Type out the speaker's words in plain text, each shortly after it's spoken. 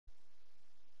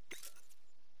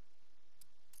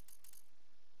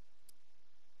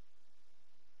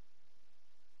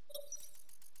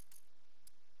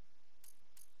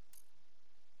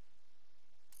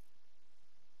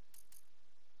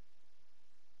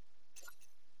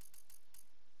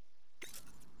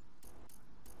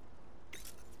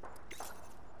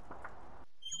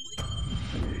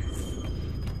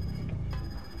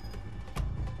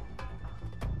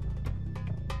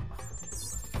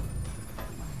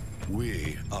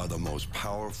We are the most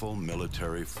powerful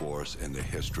military force in the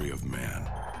history of man.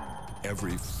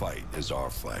 Every fight is our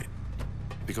fight.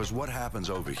 Because what happens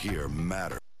over here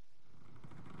matters.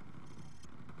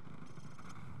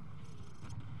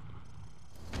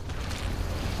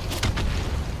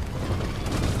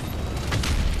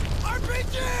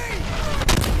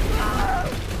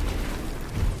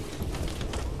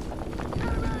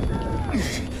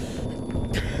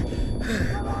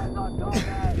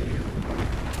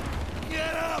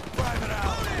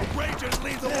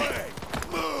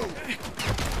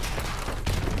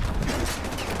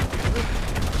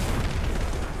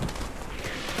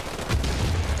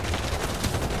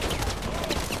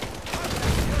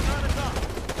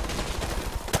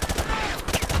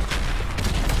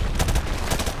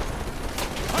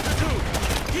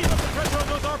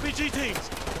 Teams.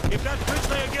 If that bridge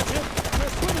layer gets hit, we're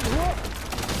swimming.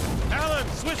 Alan,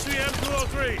 switch to the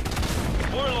M203.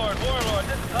 Warlord,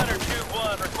 this is Hunter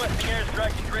 2-1, requesting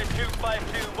airstrike to grid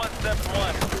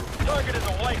 252171. Target is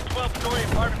a white 12-story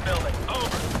apartment building.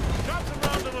 Over. Drop some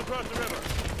rounds them across the river.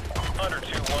 Hunter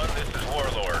 2-1, this is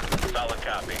Warlord. Solid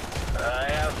copy. I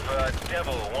have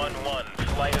Devil 1-1,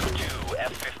 flight of 2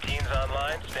 F-15s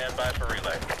online. Stand by for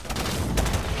relay.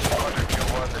 Hunter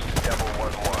 2-1, this is Devil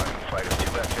 1-1. Flight of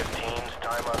 2 F-15s,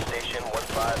 time on station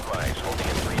 15 miles, holding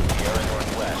in 3 Sierra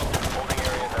Northwest. Holding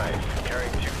area knife,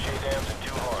 carrying 2 J-dams and 2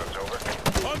 horns, over.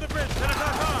 On the bridge, 10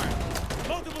 o'clock hard.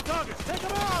 Multiple targets, take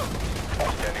them out!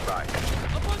 Standing by.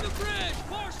 Up on the bridge,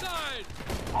 far side!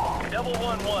 Devil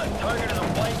 1-1, target is a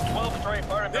white 12-story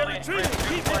apartment building in grid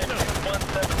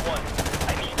 252171.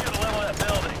 I need you to level that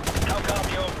building. How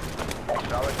copy, over?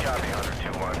 Solid copy, Hunter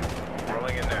 2-1.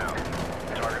 Rolling in now.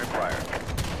 Target acquired.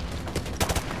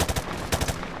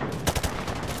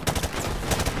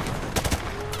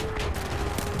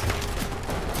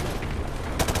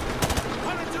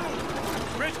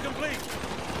 Bridge complete.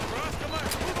 Cross the mark.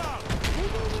 Move out.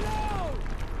 We're moving out.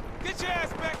 Get your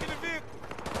ass back in the vehicle.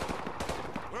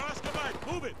 We're Oscar Mike.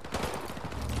 Move it.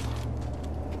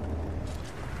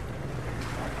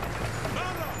 No.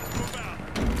 Move out.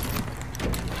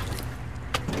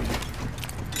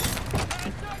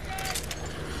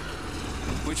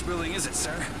 Which building is it,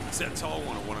 sir? It's that tall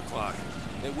one at 1 o'clock.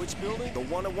 Hey, which building? The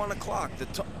one at 1 o'clock.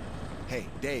 Hey,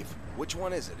 Dave, which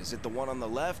one is it? Is it the one on the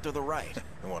left or the right?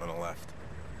 The one on the left.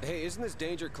 Hey, isn't this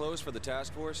Danger Close for the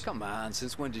task force? Come on,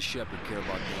 since when does Shepard care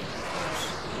about Danger Close?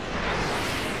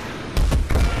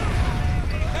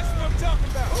 That's what I'm talking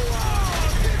about.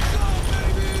 Let's go,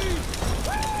 baby!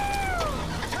 Woo!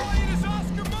 Tell you this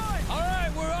Oscar Mike! All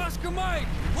right, we're Oscar Mike.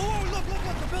 Whoa, look,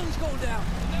 the building's going down.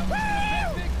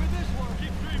 Woo! Big for this one.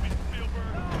 Keep dreaming,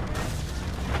 Spielberg.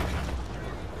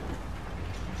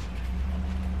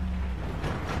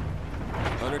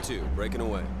 Hunter 2, breaking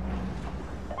away.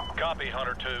 Copy,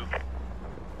 Hunter 2.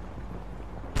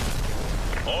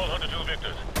 All Hunter 2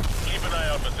 victors, keep an eye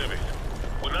out for civvies.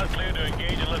 We're not clear to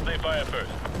engage unless they fire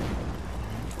first.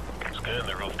 Scan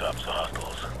the rooftops for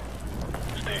hostiles.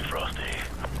 Stay frosty.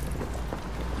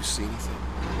 You see anything?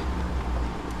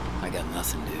 I got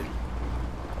nothing, dude.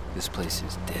 This place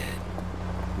is dead.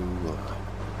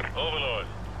 Overlord,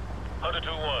 Hunter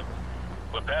 2-1.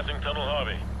 We're passing Tunnel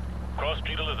Harvey. Cross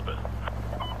Street Elizabeth.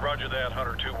 Roger that,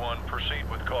 Hunter 2-1. Proceed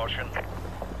with caution.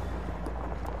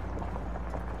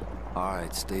 All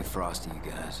right, stay frosty, you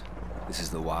guys. This is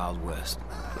the Wild West.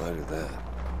 Roger that.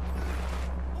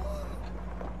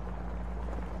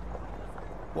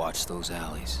 Watch those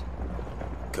alleys.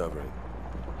 Covering.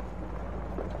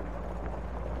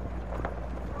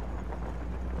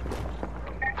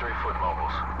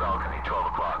 Mobiles. Balcony, 12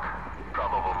 o'clock.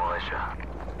 Probable militia.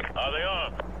 Are they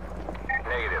armed?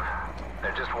 Negative.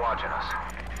 They're just watching us.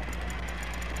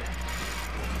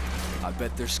 I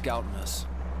bet they're scouting us.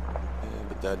 Yeah,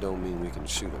 but that don't mean we can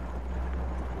shoot them.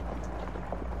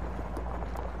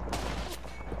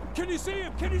 Can you see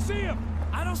him? Can you see him?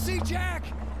 I don't see Jack.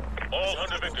 All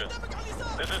Hunter victors.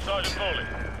 This is Sergeant Foley.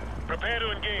 Prepare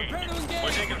to engage. We're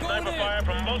taking sniper fire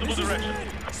from multiple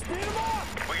directions. Speed him up!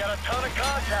 We got a ton of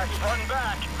contacts front and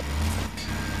back.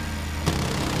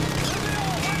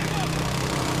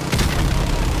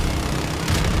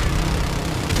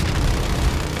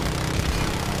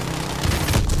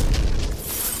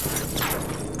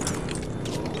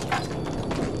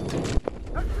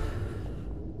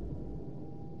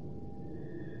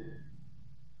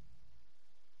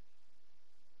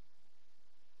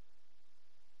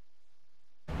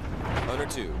 Hunter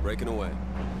 2, breaking away.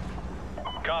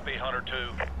 Copy, Hunter 2.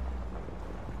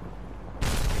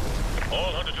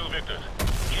 All Hunter 2 victors,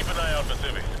 keep an eye out for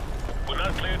civvies. We're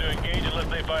not clear to engage unless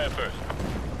they fire first.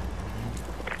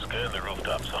 Scan the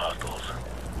rooftops for hostiles.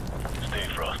 Stay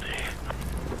frosty.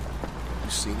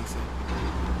 see anything?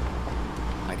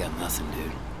 I got nothing,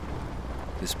 dude.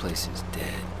 This place is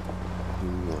dead.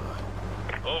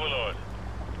 Overlord.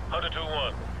 Hunter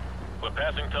 2-1. We're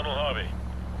passing Tunnel Harvey.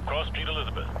 Cross Street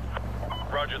Elizabeth.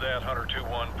 Roger that, Hunter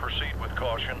 2-1. Proceed with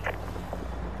caution.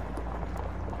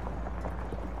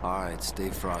 Alright, stay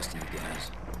frosty, you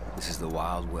guys. This is the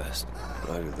Wild West.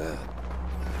 Roger that.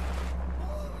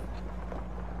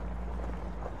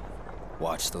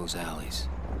 Watch those alleys.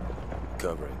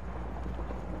 Covering.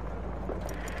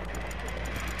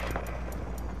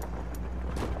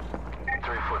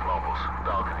 Mobiles.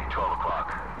 Balcony, 12 o'clock.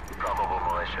 Probable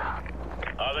militia.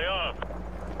 Are they armed?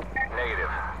 Negative.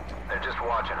 They're just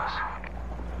watching us.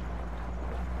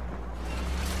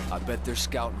 I bet they're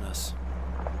scouting us.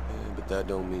 Yeah, but that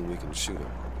don't mean we can shoot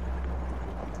them.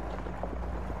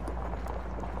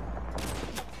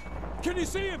 Can you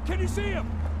see him? Can you see him?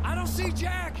 I don't see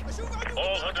Jack.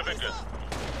 All Hunter Victor.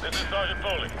 This is Sergeant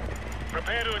Foley.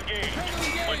 Prepare to engage.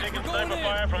 We're taking sniper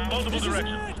fire from multiple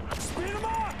directions. Speed him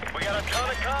up! We got a ton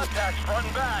of contacts front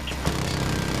and back.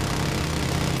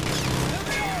 There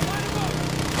they are! Line them up!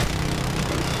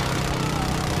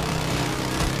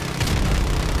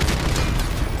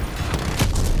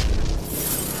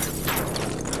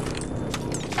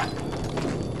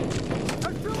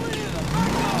 There's too many of them!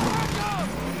 Back up!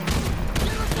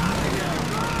 Get us out of here!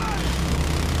 Run!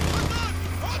 Slow down,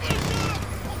 we're getting spread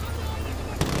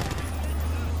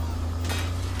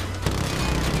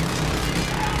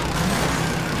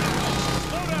out.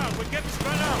 Slow down, we're getting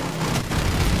spread out.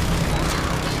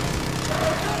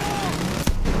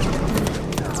 Slow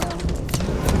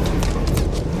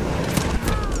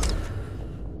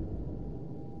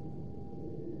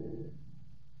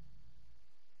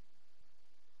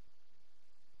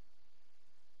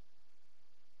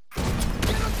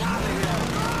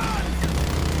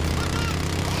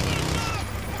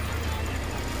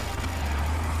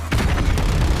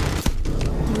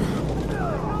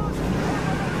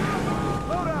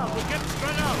down, we're getting spread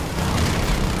out.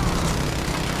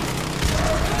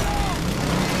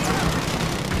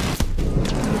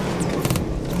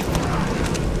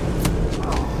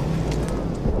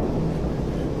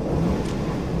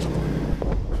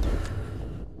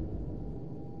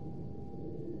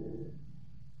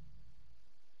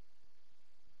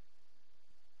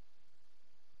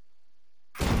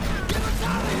 Get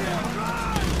ahead!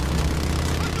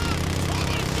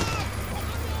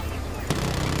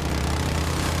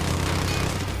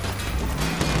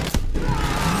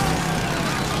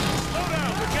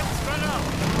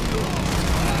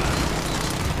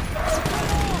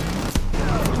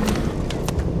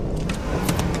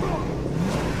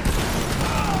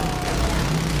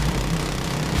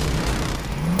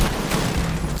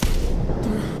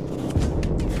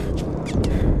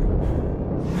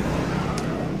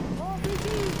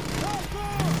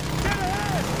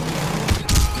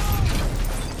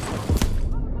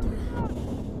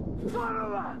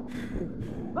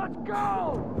 Let's go!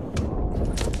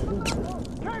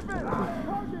 Keep it!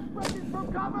 Target breaking from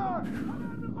cover!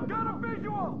 Got a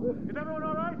visual! Is everyone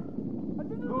all right?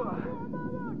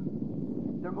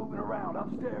 They're moving around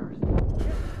upstairs.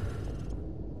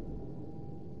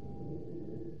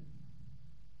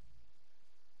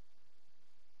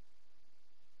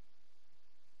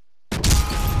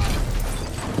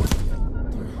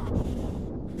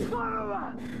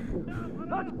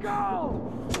 Let's go!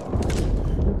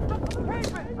 Keep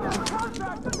it!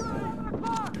 Contact! 11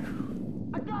 o'clock!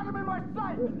 I got him in my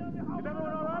sight! Is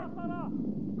everyone all right?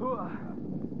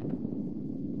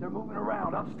 They're moving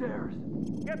around upstairs.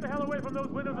 Get the hell away from those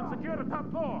windows and secure the top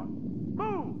floor.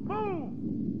 Move! Move!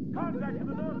 Contact to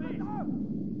the northeast.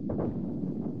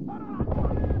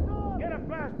 Get a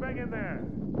flashbang in there.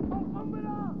 Open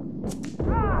up!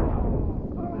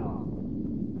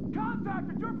 Contact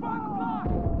at your 5 o'clock!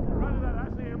 Roger that, I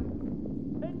see him.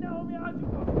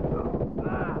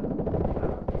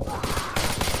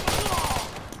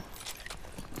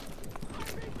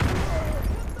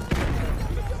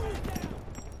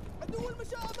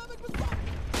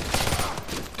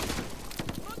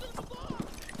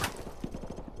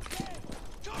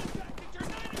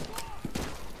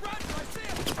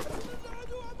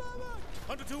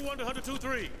 Hunter 2-1 to Hunter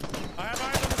 2-3. I have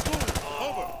eyes on the school.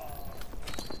 Over.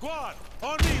 Squad,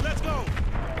 on me, let's go.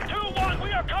 2-1,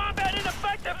 we are combat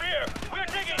ineffective here. We are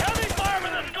taking heavy fire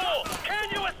from the school. Can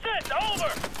you assist?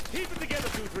 Over. Keep it together,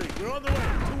 2-3. We're on the way.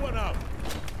 2-1 out.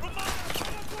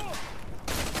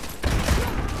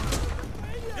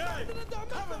 Yay!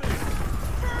 Cover me.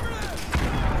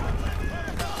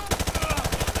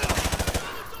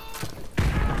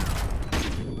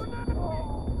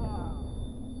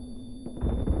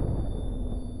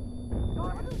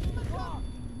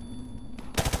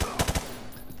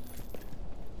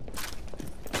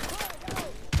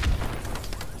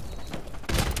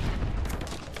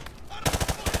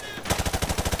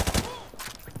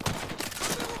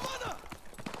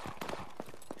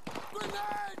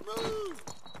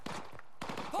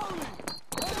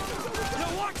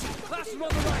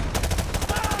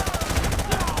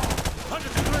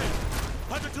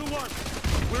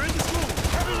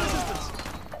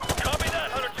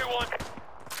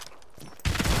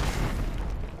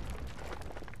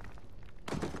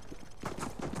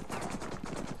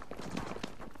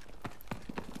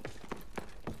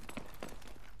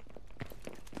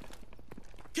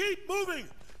 moving!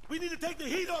 We need to take the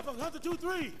heat off of Hunter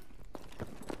 2-3!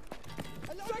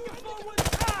 Second floor window!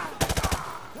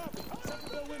 Copy. Second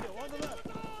floor window, on the left.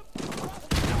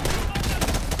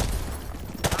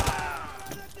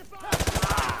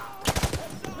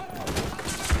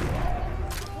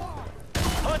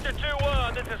 Hunter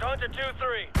 2-1, this is Hunter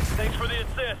 2-3. Thanks for the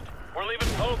assist. We're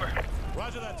leaving over.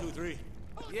 Roger that, 2-3.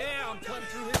 Yeah, I'm cutting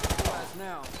through his blast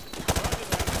now. Roger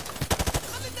that.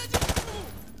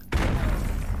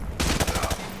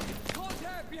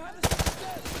 Contact behind the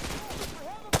stairs! I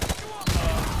have him! You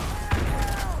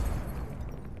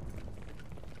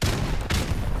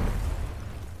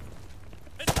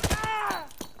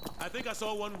I think I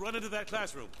saw one run into that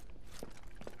classroom.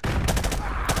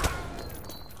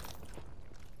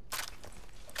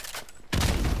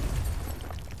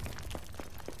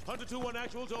 Hunter 2-1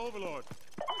 actual to Overlord.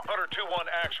 Hunter 2-1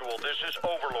 actual, this is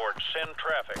Overlord. Send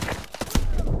traffic.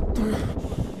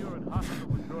 You're in hospital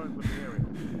withdrawing from the area.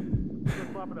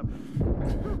 Just pop it up.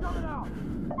 Two coming out!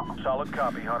 Solid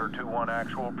copy, Hunter 2-1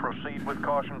 actual. Proceed with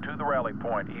caution to the rally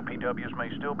point. EPWs may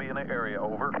still be in the area,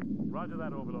 over. Roger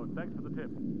that, Overlord. Thanks for the tip.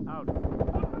 Out.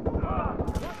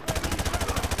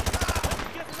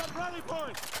 Get to that rally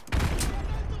point!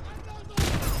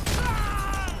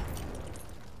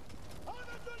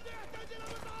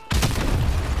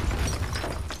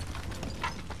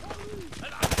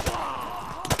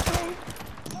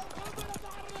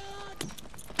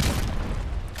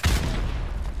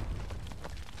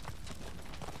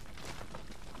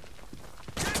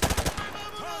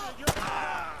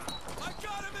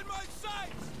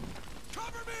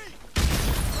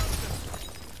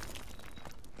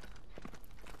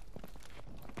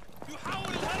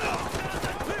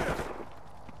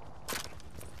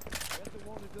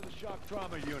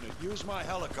 Trauma unit. Use my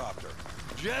helicopter.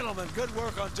 Gentlemen, good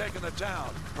work on taking the town.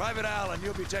 Private Allen,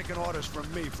 you'll be taking orders from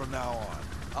me from now on.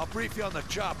 I'll brief you on the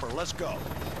chopper. Let's go.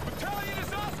 Battalion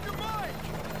is Oscar